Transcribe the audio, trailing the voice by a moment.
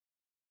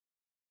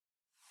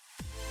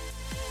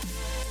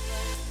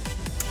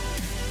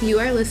You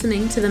are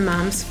listening to the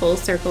Moms Full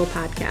Circle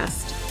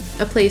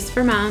podcast, a place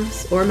for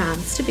moms or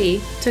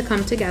moms-to-be to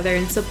come together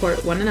and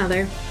support one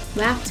another,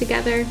 laugh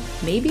together,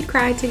 maybe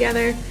cry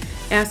together,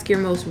 ask your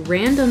most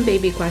random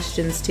baby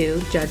questions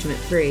too,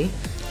 judgment-free,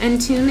 and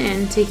tune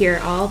in to hear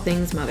all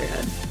things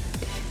motherhood.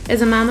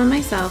 As a mama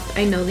myself,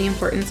 I know the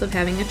importance of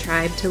having a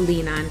tribe to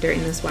lean on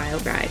during this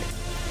wild ride.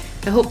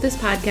 I hope this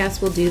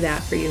podcast will do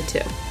that for you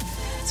too.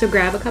 So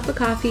grab a cup of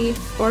coffee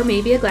or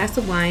maybe a glass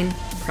of wine,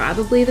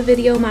 probably the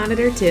video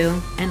monitor too,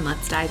 and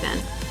let's dive in.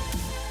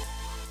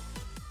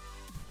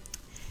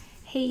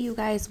 Hey you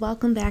guys,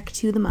 welcome back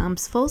to the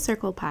Moms Full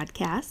Circle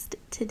podcast.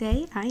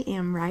 Today I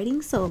am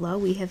riding solo.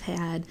 We have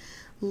had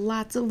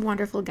lots of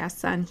wonderful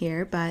guests on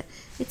here, but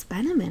it's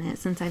been a minute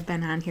since I've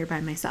been on here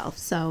by myself.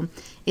 So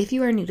if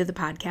you are new to the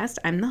podcast,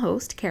 I'm the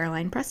host,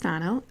 Caroline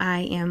Prestano. I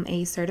am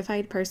a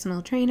certified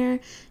personal trainer,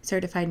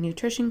 certified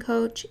nutrition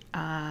coach,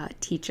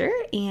 teacher,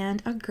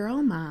 and a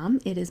girl mom.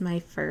 It is my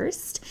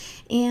first,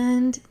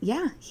 and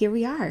yeah, here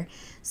we are.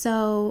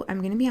 So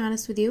I'm going to be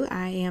honest with you,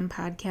 I am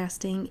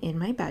podcasting in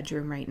my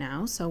bedroom right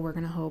now, so we're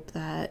going to hope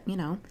that,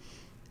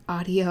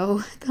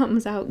 audio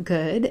comes out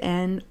good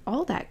and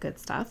all that good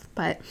stuff.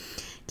 But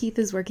Keith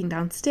is working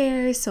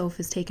downstairs, Soph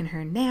is taking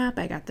her nap,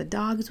 I got the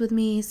dogs with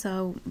me,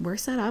 so we're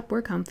set up,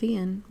 we're comfy,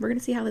 and we're going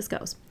to see how this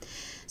goes.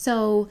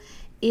 So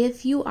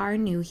if you are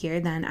new here,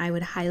 then I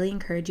would highly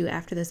encourage you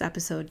after this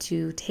episode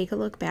to take a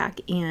look back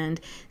and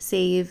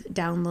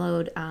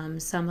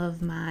download some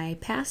of my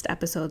past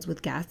episodes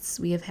with guests.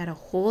 We have had a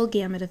whole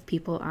gamut of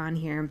people on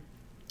here,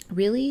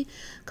 really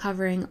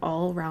covering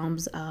all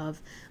realms of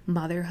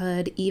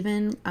motherhood,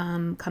 even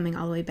coming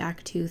all the way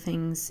back to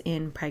things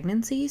in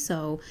pregnancy,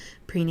 so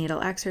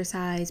prenatal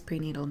exercise,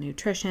 prenatal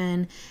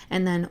nutrition,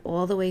 and then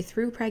all the way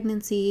through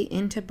pregnancy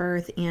into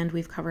birth. And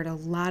we've covered a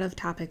lot of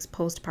topics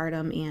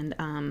postpartum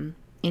and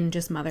in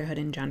just motherhood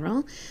in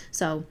general.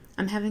 So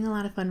I'm having a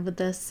lot of fun with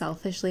this.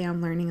 Selfishly,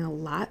 I'm learning a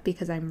lot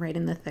because I'm right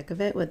in the thick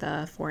of it with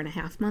a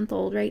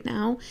 4.5-month-old right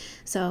now.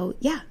 So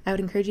yeah, I would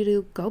encourage you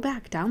to go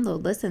back,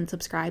 download, listen,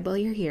 subscribe while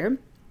you're here,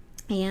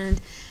 and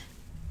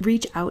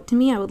reach out to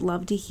me. I would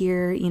love to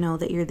hear,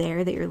 that you're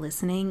there, that you're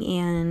listening,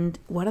 and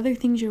what other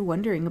things you're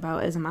wondering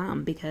about as a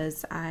mom,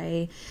 because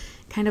I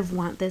kind of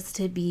want this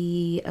to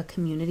be a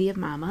community of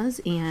mamas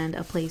and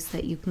a place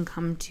that you can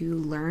come to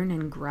learn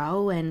and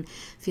grow and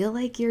feel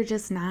like you're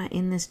just not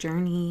in this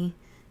journey,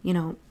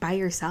 by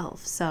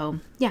yourself. So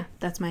yeah,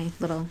 that's my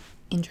little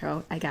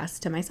intro, I guess,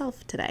 to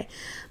myself today.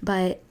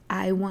 But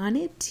I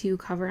wanted to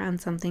cover on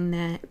something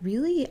that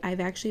really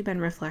I've actually been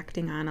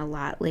reflecting on a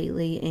lot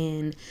lately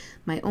in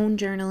my own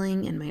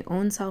journaling and my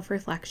own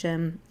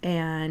self-reflection,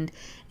 and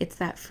it's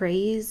that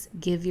phrase,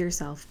 give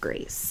yourself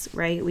grace,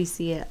 right? We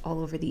see it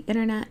all over the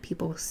internet.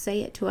 People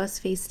say it to us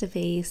face to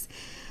face,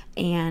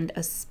 and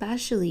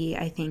especially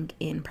I think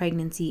in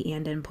pregnancy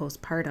and in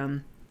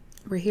postpartum,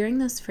 we're hearing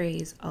this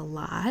phrase a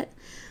lot,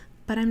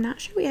 but I'm not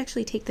sure we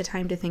actually take the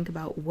time to think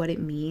about what it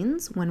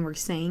means when we're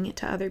saying it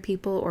to other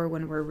people or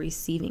when we're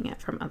receiving it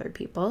from other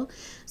people.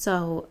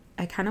 So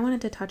I kind of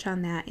wanted to touch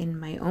on that in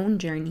my own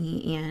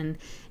journey and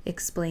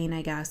explain,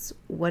 I guess,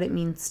 what it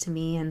means to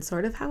me and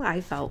sort of how I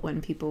felt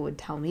when people would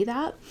tell me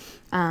that.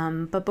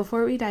 But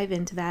before we dive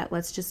into that,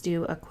 let's just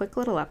do a quick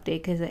little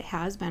update because it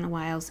has been a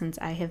while since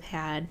I have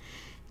had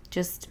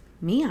just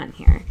me on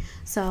here.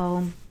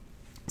 So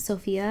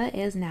Sophia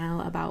is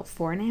now about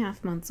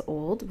 4.5 months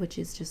old, which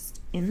is just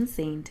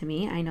insane to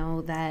me. I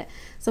know that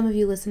some of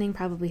you listening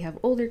probably have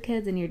older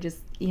kids and you're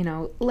just,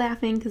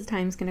 laughing because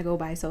time's going to go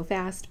by so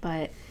fast,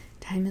 but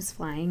time is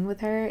flying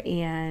with her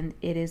and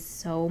it is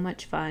so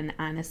much fun.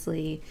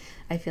 Honestly,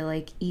 I feel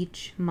like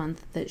each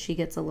month that she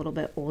gets a little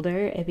bit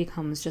older, it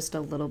becomes just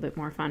a little bit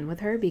more fun with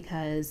her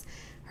because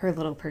her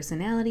little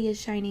personality is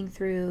shining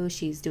through.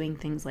 She's doing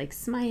things like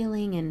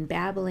smiling and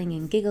babbling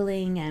and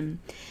giggling, and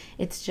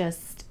it's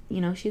just,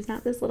 she's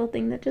not this little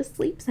thing that just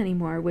sleeps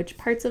anymore, which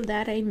parts of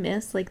that I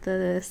miss, like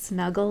the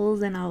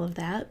snuggles and all of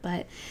that,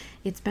 but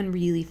it's been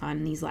really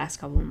fun these last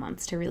couple of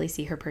months to really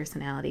see her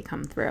personality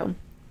come through.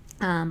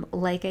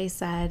 Like I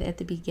said at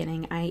the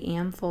beginning, I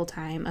am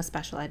full-time a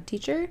special ed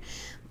teacher,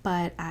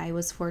 but I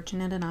was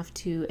fortunate enough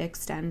to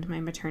extend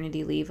my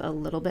maternity leave a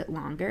little bit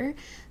longer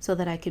so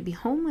that I could be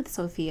home with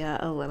Sophia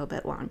a little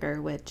bit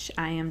longer, which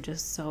I am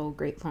just so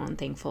grateful and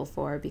thankful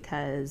for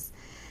because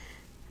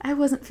I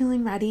wasn't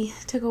feeling ready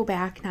to go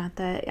back. Not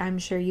that I'm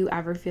sure you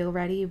ever feel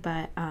ready,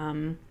 but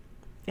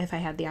if I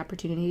had the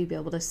opportunity to be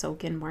able to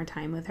soak in more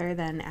time with her,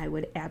 then I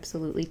would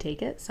absolutely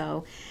take it.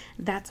 So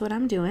that's what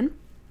I'm doing.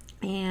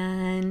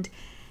 And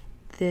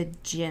the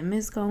gym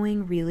is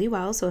going really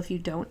well. So if you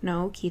don't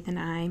know, Keith and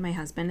I, my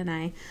husband and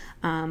I,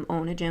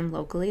 own a gym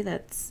locally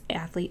that's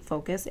athlete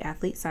focused,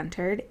 athlete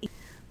centered.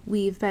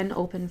 We've been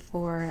open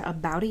for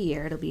about a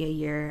year. It'll be a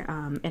year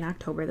in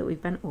October that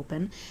we've been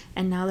open.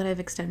 And now that I've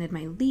extended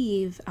my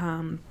leave,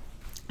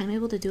 I'm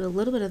able to do a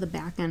little bit of the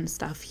back end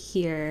stuff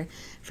here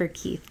for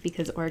Keith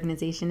because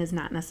organization is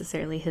not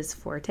necessarily his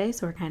forte.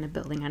 So we're kind of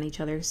building on each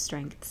other's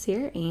strengths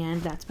here.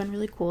 And that's been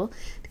really cool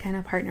to kind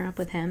of partner up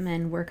with him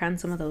and work on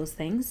some of those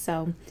things.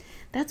 So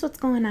that's what's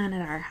going on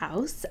at our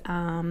house.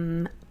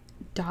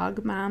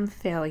 Dog mom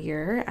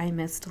failure. I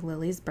missed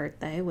Lily's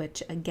birthday,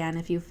 which again,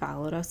 if you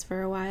followed us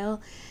for a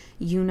while,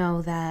 you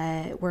know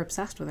that we're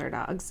obsessed with our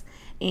dogs.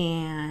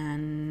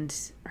 And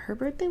her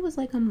birthday was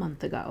like a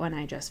month ago and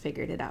I just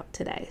figured it out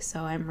today. So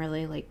I'm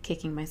really like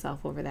kicking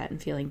myself over that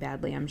and feeling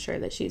badly. I'm sure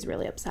that she's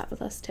really upset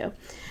with us too.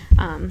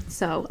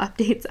 So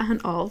updates on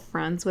all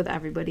fronts with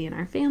everybody in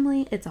our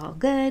family. It's all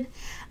good.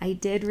 I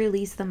did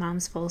release the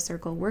Moms Full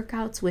Circle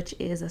Workouts, which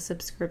is a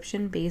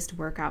subscription-based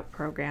workout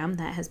program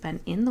that has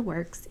been in the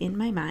works in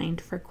my mind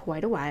for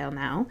quite a while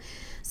now.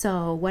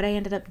 So what I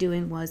ended up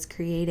doing was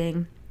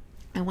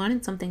I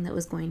wanted something that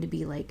was going to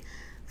be like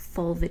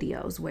full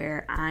videos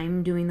where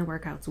I'm doing the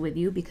workouts with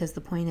you, because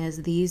the point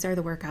is these are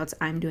the workouts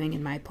I'm doing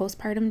in my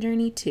postpartum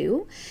journey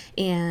too.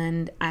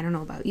 And I don't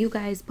know about you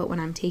guys, but when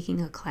I'm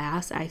taking a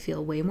class, I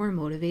feel way more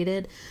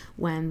motivated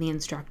when the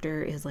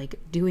instructor is like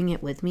doing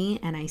it with me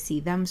and I see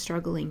them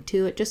struggling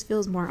too. It just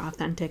feels more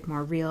authentic,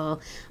 more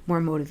real,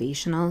 more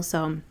motivational.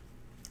 So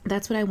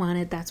that's what I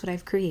wanted. That's what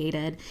I've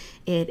created.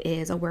 It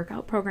is a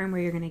workout program where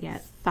you're going to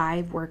get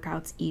 5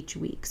 workouts each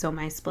week. So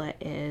my split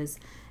is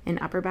an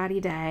upper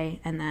body day,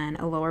 and then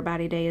a lower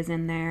body day is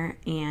in there,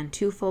 and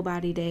 2 full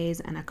body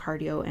days, and a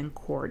cardio and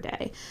core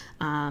day.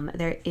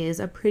 There is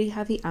a pretty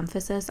heavy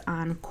emphasis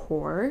on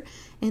core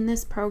in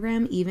this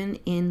program, even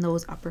in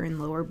those upper and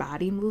lower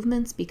body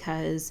movements,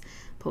 because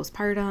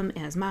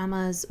postpartum, as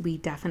mamas, we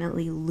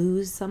definitely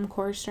lose some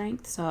core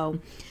strength. So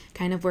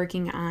kind of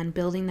working on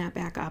building that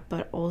back up,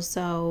 but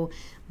also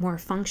more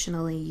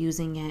functionally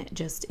using it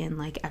just in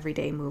like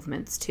everyday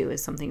movements too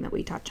is something that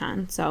we touch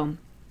on. So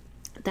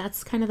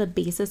that's kind of the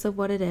basis of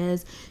what it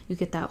is. You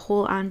get that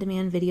whole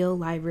on-demand video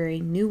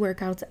library, new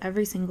workouts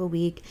every single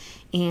week,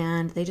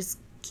 and they just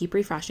keep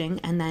refreshing.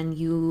 And then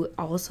you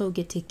also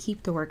get to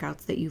keep the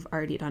workouts that you've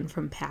already done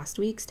from past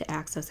weeks to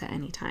access at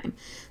any time.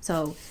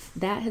 So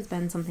that has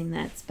been something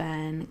that's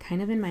been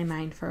kind of in my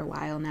mind for a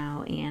while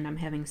now, and I'm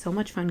having so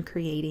much fun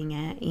creating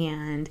it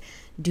and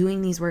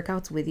doing these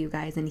workouts with you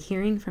guys and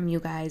hearing from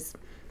you guys,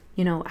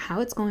 you know,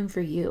 how it's going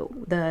for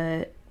you.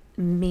 The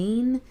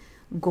main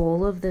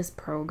goal of this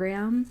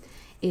program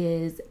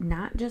is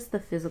not just the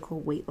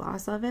physical weight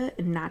loss of it,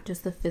 and not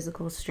just the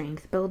physical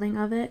strength building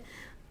of it,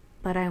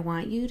 but I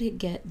want you to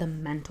get the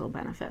mental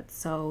benefits.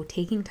 So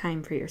taking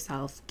time for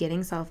yourself,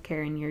 getting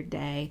self-care in your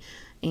day,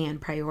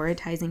 and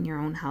prioritizing your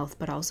own health,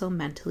 but also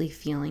mentally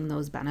feeling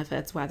those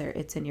benefits, whether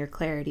it's in your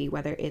clarity,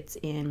 whether it's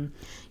in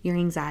your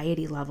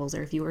anxiety levels,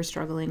 or if you are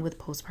struggling with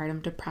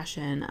postpartum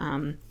depression,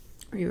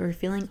 or you are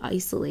feeling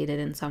isolated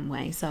in some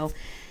way. So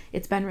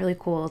it's been really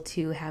cool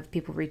to have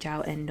people reach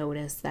out and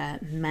notice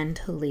that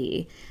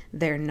mentally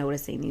they're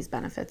noticing these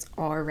benefits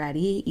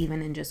already,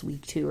 even in just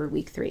week 2 or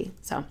week 3.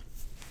 So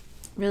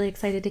really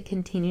excited to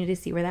continue to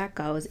see where that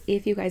goes.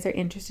 If you guys are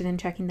interested in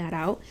checking that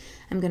out,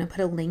 I'm going to put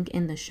a link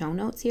in the show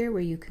notes here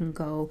where you can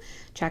go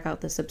check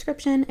out the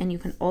subscription, and you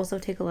can also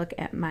take a look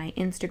at my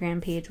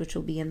Instagram page, which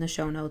will be in the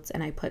show notes,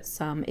 and I put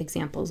some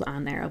examples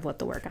on there of what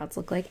the workouts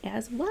look like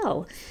as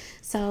well.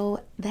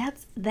 So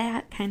that's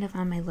that kind of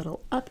on my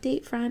little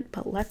update front,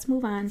 but let's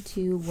move on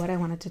to what I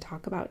wanted to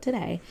talk about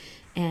today,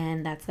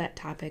 and that's that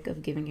topic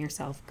of giving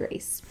yourself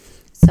grace.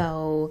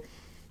 So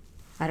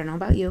I don't know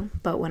about you,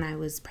 but when I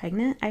was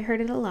pregnant, I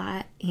heard it a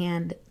lot,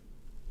 and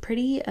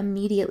pretty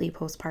immediately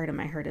postpartum,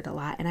 I heard it a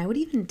lot, and I would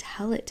even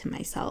tell it to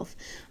myself,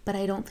 but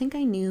I don't think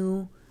I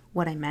knew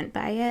what I meant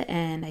by it,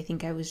 and I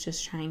think I was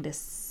just trying to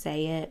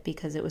say it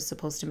because it was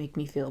supposed to make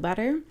me feel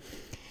better.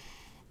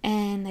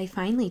 And I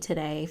finally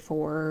today,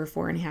 for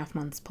 4.5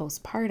 months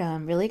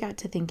postpartum, really got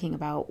to thinking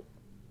about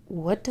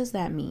what does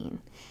that mean,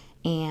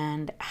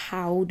 and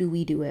how do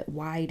we do it?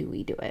 Why do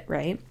we do it,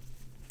 right?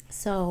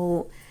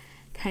 So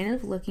kind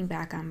of looking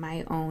back on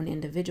my own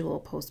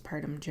individual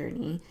postpartum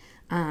journey,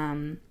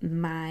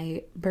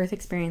 my birth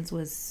experience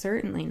was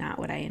certainly not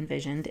what I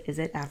envisioned. Is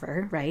it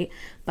ever, right?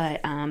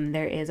 But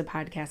there is a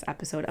podcast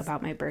episode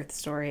about my birth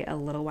story a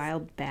little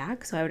while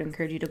back, so I would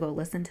encourage you to go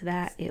listen to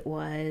that. It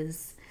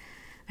was,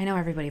 I know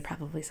everybody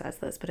probably says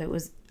this, but it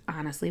was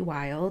honestly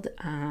wild.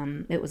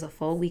 It was a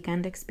full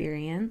weekend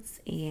experience,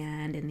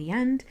 and in the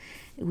end,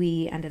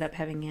 we ended up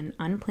having an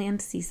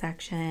unplanned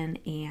C-section,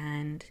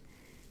 and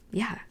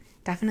yeah,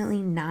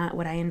 definitely not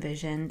what I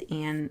envisioned,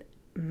 and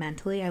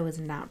mentally I was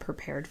not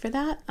prepared for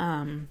that.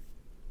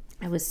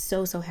 I was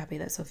so happy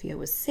that Sophia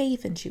was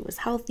safe and she was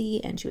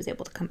healthy and she was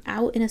able to come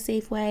out in a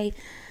safe way.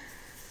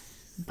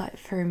 But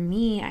for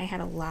me, I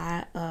had a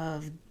lot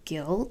of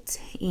guilt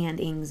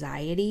and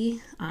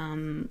anxiety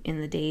in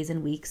the days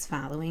and weeks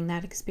following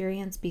that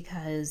experience,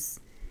 because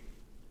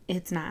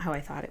it's not how I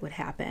thought it would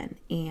happen.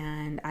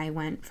 And I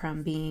went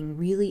from being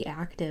really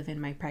active in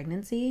my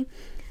pregnancy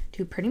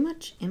to pretty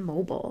much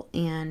immobile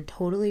and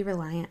totally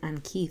reliant on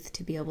Keith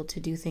to be able to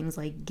do things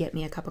like get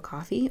me a cup of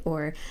coffee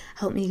or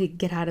help me to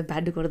get out of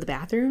bed to go to the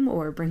bathroom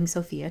or bring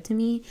Sophia to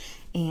me.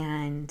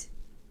 And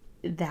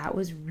that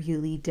was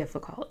really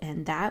difficult.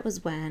 And that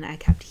was when I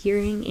kept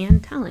hearing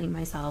and telling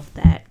myself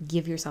that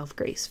give yourself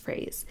grace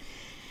phrase.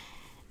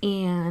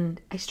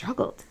 And I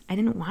struggled. I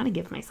didn't want to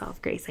give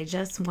myself grace. I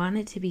just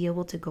wanted to be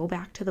able to go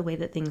back to the way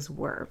that things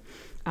were.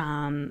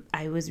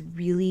 I was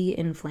really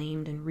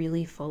inflamed and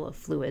really full of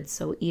fluids.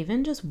 So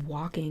even just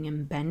walking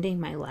and bending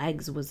my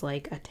legs was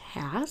like a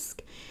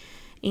task.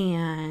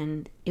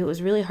 And it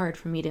was really hard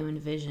for me to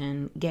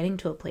envision getting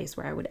to a place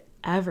where I would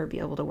ever be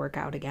able to work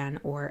out again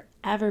or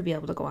ever be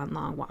able to go on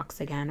long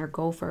walks again or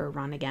go for a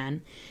run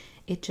again.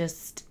 It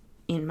just,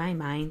 in my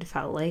mind,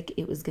 felt like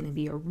it was going to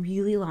be a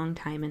really long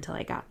time until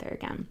I got there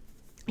again.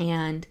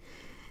 And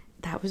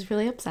that was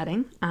really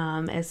upsetting.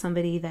 As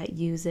somebody that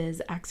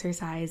uses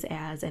exercise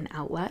as an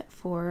outlet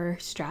for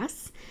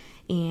stress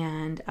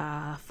and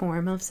a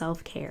form of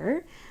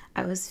self-care,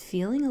 I was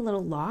feeling a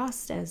little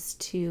lost as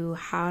to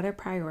how to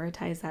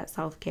prioritize that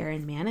self-care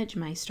and manage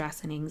my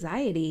stress and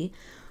anxiety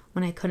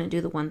when I couldn't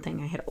do the one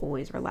thing I had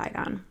always relied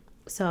on.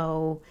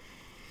 So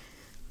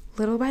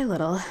little by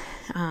little,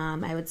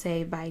 I would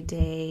say by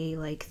day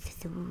like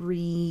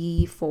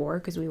 3, 4,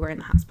 because we were in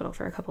the hospital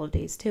for a couple of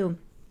days too,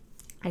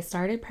 I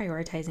started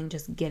prioritizing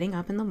just getting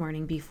up in the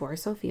morning before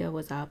Sophia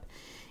was up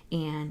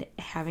and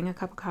having a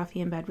cup of coffee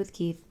in bed with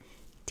Keith,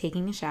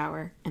 taking a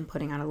shower, and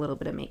putting on a little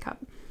bit of makeup.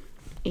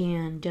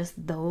 And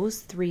just those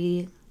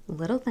 3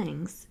 little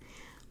things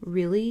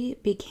really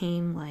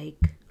became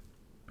like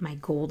my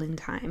golden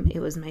time. It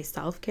was my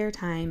self-care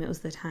time. It was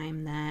the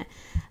time that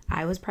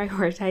I was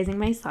prioritizing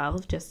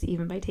myself just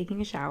even by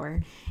taking a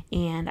shower.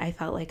 And I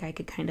felt like I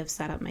could kind of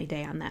set up my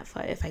day on that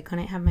foot. If I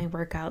couldn't have my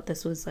workout,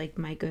 this was like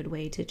my good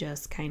way to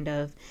just kind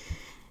of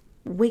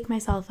wake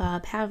myself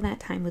up, have that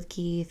time with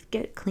Keith,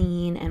 get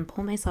clean, and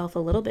pull myself a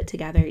little bit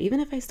together. Even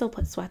if I still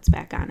put sweats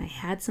back on, I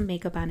had some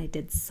makeup on, I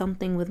did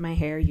something with my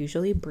hair,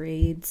 usually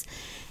braids,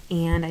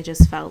 and I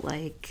just felt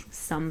like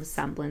some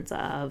semblance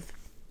of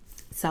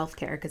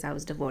self-care because I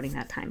was devoting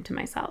that time to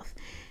myself.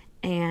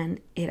 And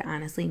it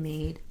honestly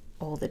made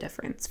all the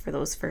difference. For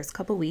those first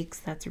couple weeks,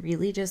 that's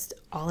really just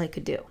all I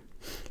could do.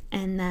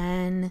 And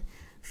then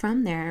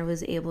from there, I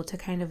was able to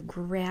kind of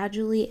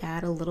gradually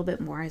add a little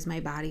bit more as my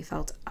body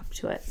felt up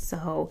to it.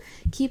 So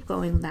keep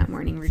going with that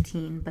morning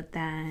routine, but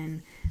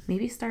then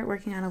maybe start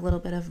working on a little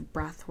bit of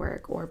breath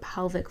work or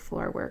pelvic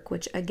floor work,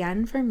 which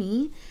again, for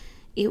me,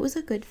 it was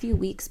a good few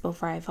weeks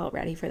before I felt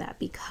ready for that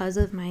because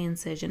of my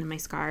incision and my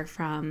scar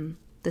from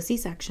the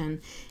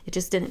C-section. It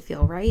just didn't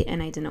feel right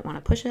and I didn't want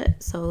to push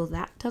it. So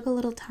that took a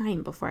little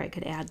time before I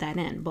could add that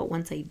in. But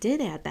once I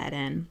did add that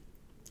in,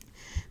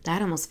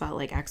 that almost felt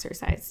like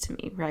exercise to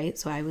me, right?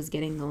 So I was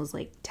getting those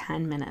like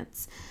 10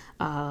 minutes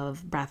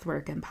of breath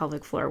work and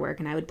pelvic floor work,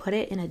 and I would put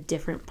it in a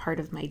different part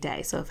of my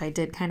day. So if I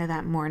did kind of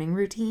that morning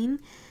routine,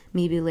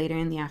 maybe later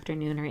in the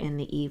afternoon or in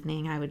the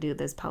evening, I would do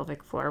this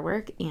pelvic floor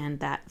work, and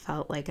that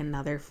felt like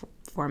another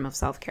form of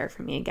self-care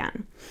for me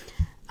again.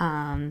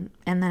 And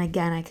then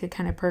again, I could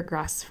kind of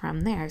progress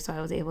from there. So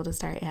I was able to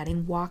start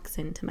adding walks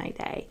into my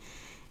day.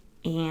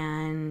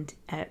 And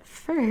at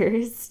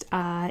first,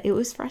 it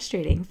was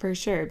frustrating for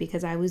sure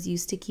because I was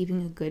used to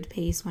keeping a good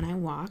pace when I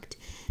walked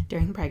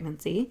during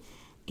pregnancy.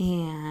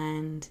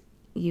 And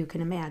you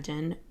can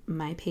imagine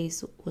my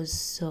pace was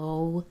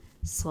so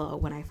slow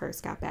when I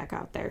first got back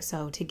out there.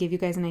 So to give you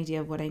guys an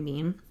idea of what I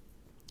mean,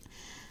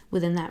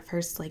 within that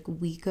first like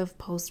week of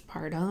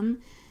postpartum,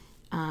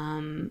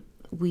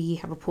 we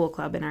have a pool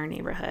club in our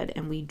neighborhood,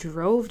 and we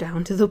drove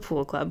down to the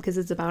pool club because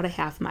it's about a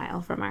half mile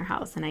from our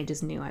house, and I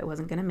just knew I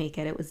wasn't going to make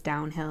it. It was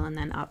downhill and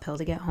then uphill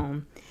to get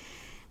home.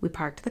 We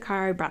parked the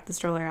car, I brought the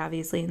stroller,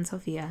 obviously, and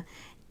Sophia,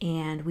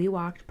 and we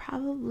walked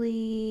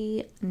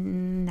probably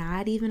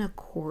not even a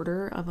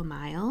quarter of a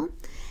mile,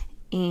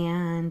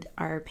 and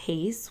our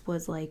pace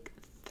was like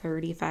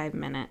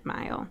 35-minute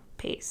mile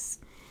pace.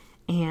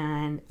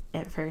 And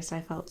at first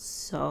I felt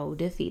so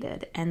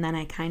defeated. And then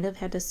I kind of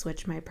had to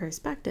switch my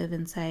perspective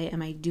and say,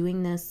 am I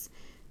doing this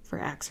for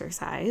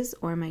exercise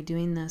or am I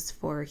doing this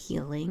for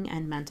healing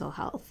and mental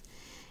health?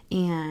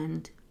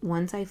 And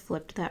once I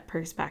flipped that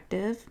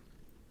perspective,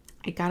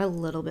 I got a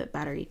little bit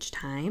better each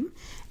time.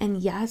 And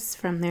yes,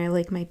 from there,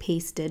 like my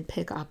pace did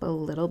pick up a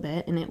little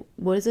bit. And it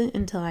wasn't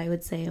until I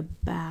would say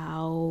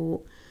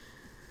about,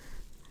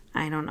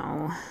 I don't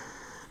know,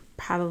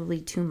 probably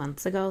 2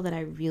 months ago that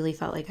I really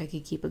felt like I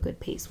could keep a good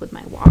pace with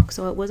my walk.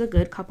 So it was a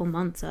good couple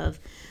months of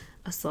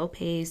a slow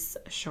pace,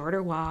 a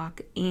shorter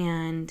walk.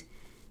 And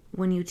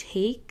when you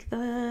take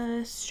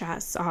the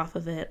stress off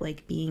of it,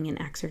 like being an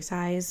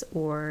exercise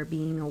or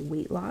being a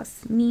weight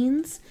loss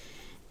means,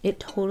 it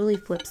totally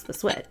flips the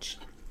switch.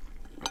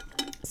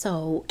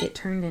 So it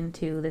turned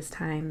into this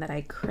time that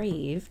I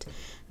craved,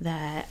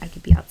 that I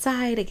could be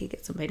outside, I could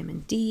get some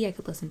vitamin D, I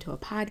could listen to a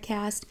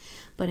podcast,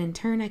 but in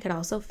turn I could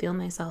also feel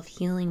myself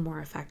healing more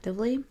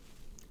effectively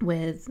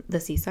with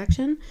the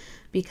C-section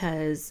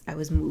because I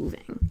was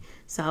moving.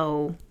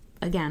 So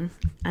again,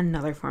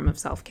 another form of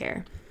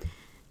self-care.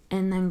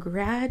 And then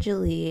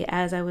gradually,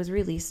 as I was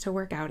released to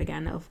work out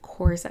again, of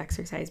course,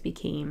 exercise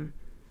became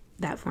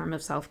that form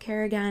of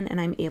self-care again.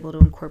 And I'm able to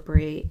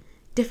incorporate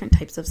different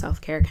types of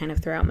self-care kind of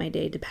throughout my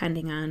day,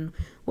 depending on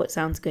what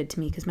sounds good to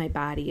me, because my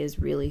body is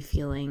really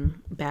feeling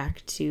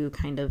back to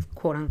kind of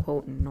quote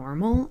unquote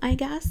normal, I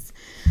guess.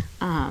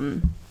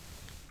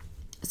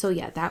 So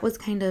yeah, that was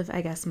kind of,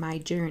 I guess, my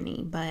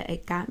journey, but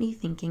it got me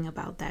thinking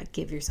about that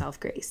give yourself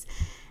grace.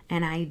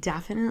 And I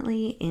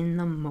definitely, in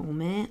the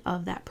moment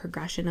of that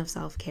progression of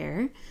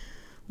self-care,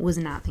 was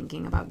not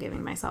thinking about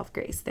giving myself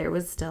grace. There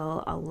was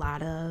still a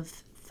lot of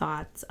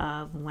thoughts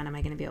of, when am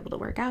I going to be able to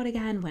work out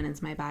again? When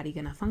is my body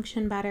going to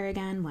function better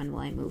again? When will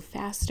I move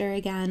faster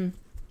again?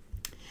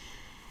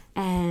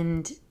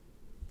 And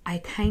I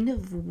kind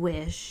of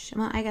wish,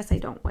 well, I guess I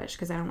don't wish,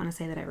 because I don't want to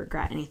say that I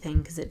regret anything,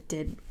 because it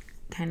did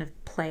kind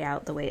of play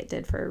out the way it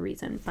did for a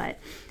reason. But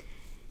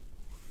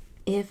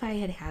if I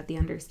had had the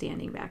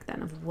understanding back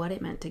then of what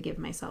it meant to give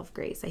myself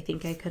grace, I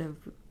think I could have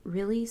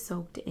really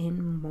soaked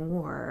in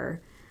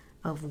more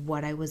of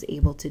what I was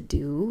able to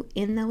do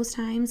in those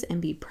times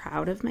and be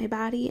proud of my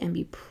body and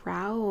be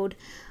proud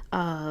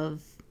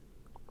of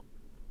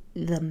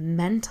the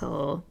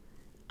mental,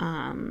 what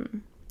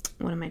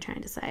am I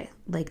trying to say?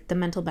 Like the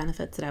mental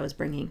benefits that I was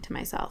bringing to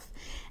myself.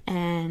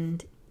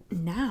 And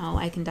now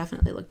I can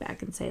definitely look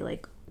back and say,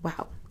 like,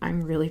 wow,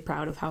 I'm really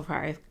proud of how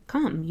far I've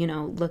come. You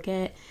know, look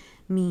at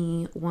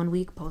me 1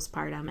 week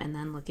postpartum and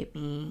then look at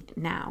me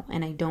now.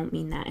 And I don't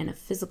mean that in a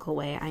physical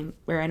way. I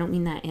don't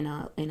mean that in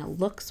a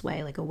looks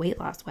way, like a weight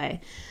loss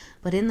way,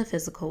 but in the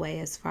physical way,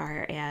 as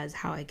far as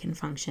how I can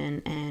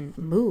function and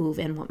move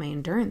and what my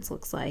endurance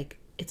looks like.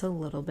 It's a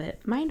little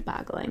bit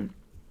mind-boggling.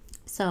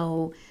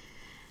 So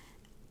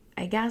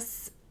I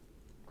guess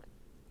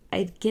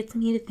it gets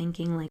me to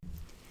thinking, like,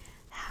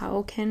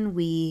 how can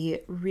we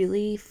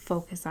really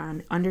focus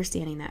on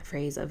understanding that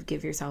phrase of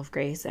give yourself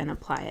grace and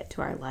apply it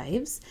to our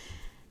lives?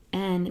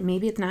 And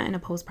maybe it's not in a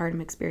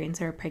postpartum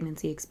experience or a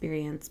pregnancy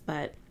experience,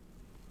 but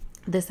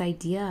this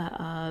idea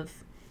of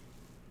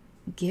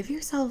give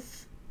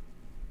yourself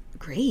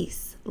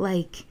grace.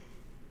 Like,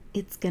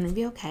 it's going to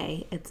be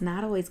okay. It's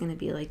not always going to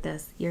be like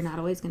this. You're not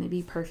always going to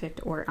be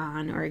perfect or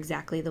on or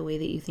exactly the way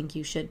that you think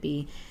you should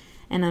be.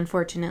 And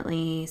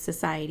unfortunately,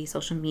 society,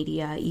 social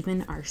media,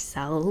 even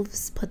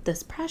ourselves put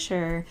this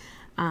pressure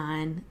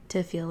on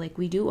to feel like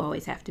we do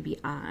always have to be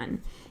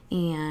on.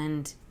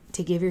 And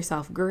to give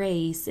yourself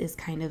grace is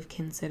kind of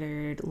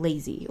considered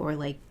lazy or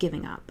like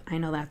giving up. I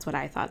know that's what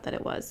I thought that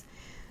it was.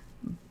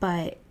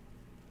 But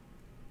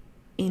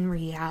in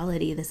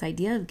reality, this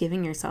idea of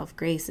giving yourself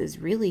grace is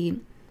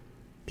really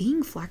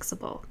being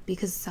flexible,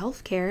 because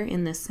self-care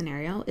in this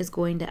scenario is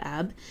going to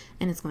ebb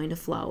and it's going to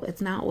flow.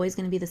 It's not always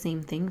going to be the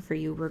same thing for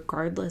you,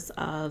 regardless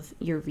of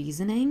your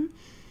reasoning.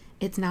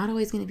 It's not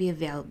always going to be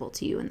available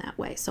to you in that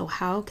way. So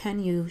how can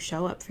you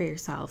show up for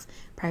yourself,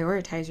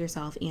 prioritize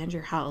yourself and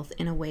your health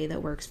in a way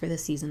that works for the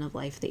season of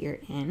life that you're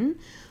in,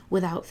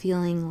 without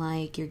feeling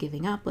like you're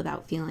giving up,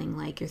 without feeling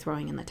like you're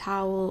throwing in the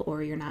towel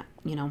or you're not,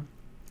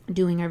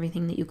 doing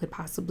everything that you could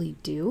possibly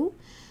do?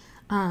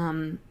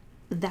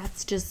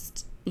 That's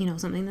just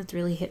something that's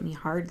really hit me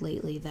hard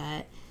lately,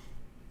 that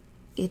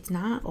it's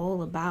not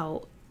all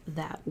about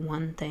that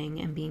one thing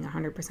and being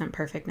 100%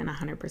 perfect and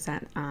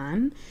 100%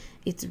 on.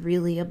 It's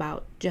really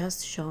about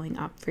just showing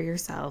up for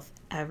yourself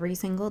every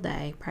single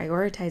day,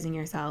 prioritizing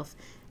yourself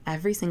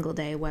every single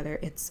day, whether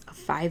it's a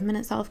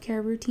 5-minute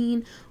self-care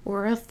routine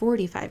or a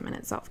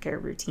 45-minute self-care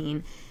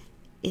routine.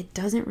 It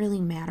doesn't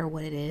really matter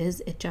what it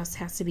is. It just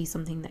has to be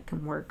something that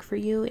can work for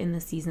you in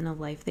the season of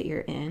life that you're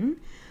in.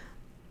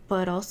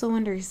 But also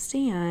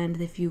understand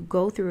that if you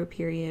go through a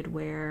period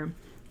where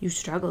you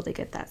struggle to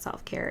get that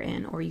self-care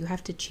in, or you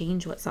have to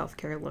change what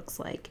self-care looks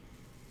like,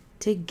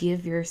 to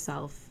give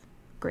yourself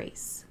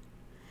grace.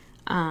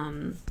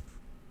 I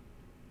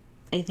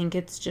think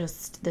it's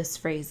just this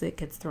phrase that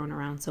gets thrown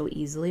around so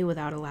easily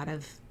without a lot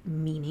of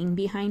meaning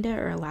behind it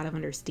or a lot of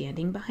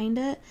understanding behind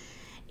it.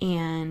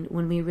 And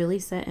when we really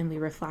sit and we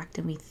reflect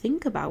and we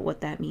think about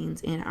what that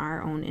means in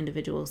our own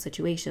individual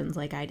situations,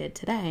 like I did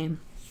today,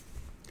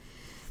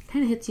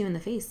 kind of hits you in the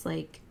face.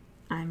 Like,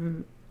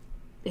 I'm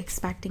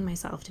expecting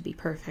myself to be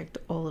perfect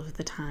all of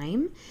the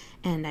time,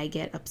 and I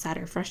get upset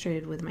or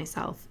frustrated with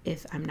myself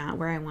if I'm not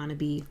where I want to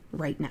be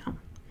right now.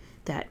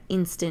 That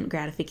instant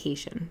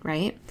gratification,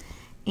 right?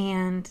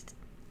 And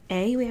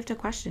A, we have to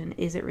question,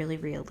 is it really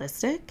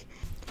realistic?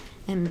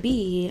 And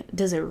B,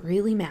 does it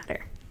really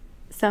matter?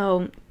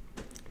 So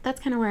that's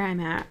kind of where I'm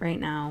at right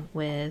now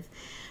with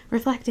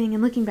reflecting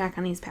and looking back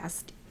on these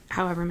past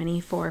however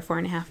many,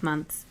 4.5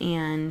 months,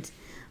 and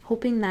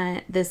hoping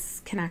that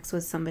this connects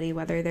with somebody,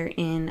 whether they're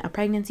in a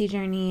pregnancy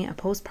journey, a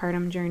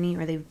postpartum journey,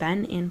 or they've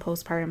been in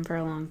postpartum for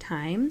a long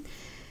time.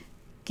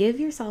 Give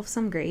yourself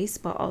some grace,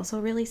 but also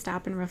really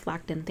stop and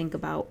reflect and think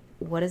about,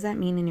 what does that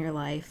mean in your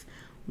life?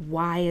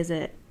 Why is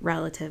it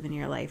relative in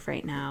your life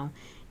right now?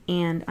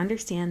 And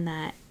understand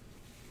that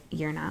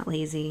you're not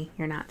lazy,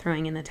 you're not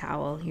throwing in the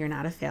towel, you're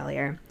not a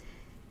failure.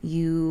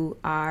 You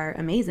are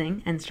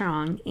amazing and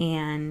strong,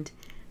 and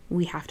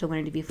we have to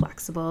learn to be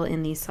flexible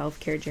in these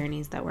self-care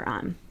journeys that we're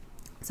on.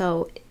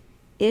 So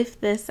if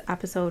this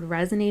episode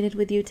resonated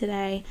with you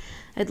today,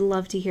 I'd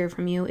love to hear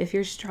from you. If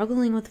you're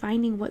struggling with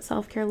finding what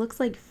self-care looks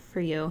like for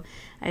you,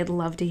 I'd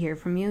love to hear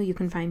from you. You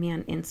can find me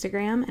on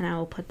Instagram, and I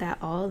will put that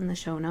all in the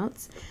show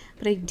notes.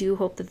 But I do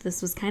hope that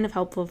this was kind of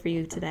helpful for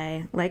you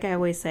today. Like I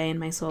always say in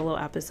my solo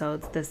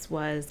episodes, this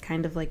was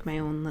kind of like my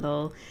own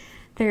little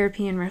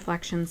therapy and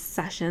reflection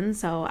session.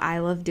 So I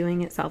love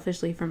doing it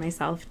selfishly for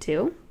myself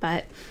too.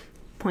 But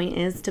point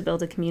is to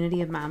build a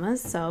community of mamas,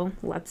 so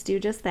let's do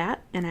just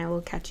that, and I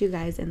will catch you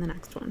guys in the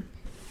next one.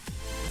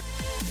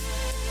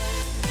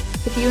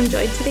 If you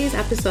enjoyed today's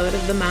episode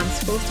of the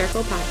Moms Full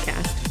Circle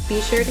podcast, be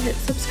sure to hit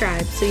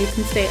subscribe so you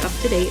can stay up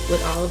to date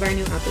with all of our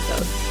new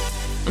episodes.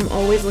 I'm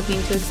always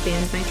looking to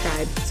expand my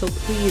tribe, so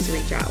please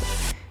reach out.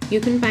 You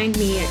can find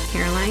me at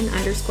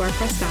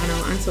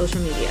Caroline_Prestano on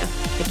social media.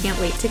 I can't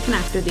wait to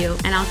connect with you,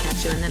 and I'll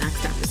catch you in the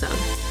next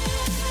episode.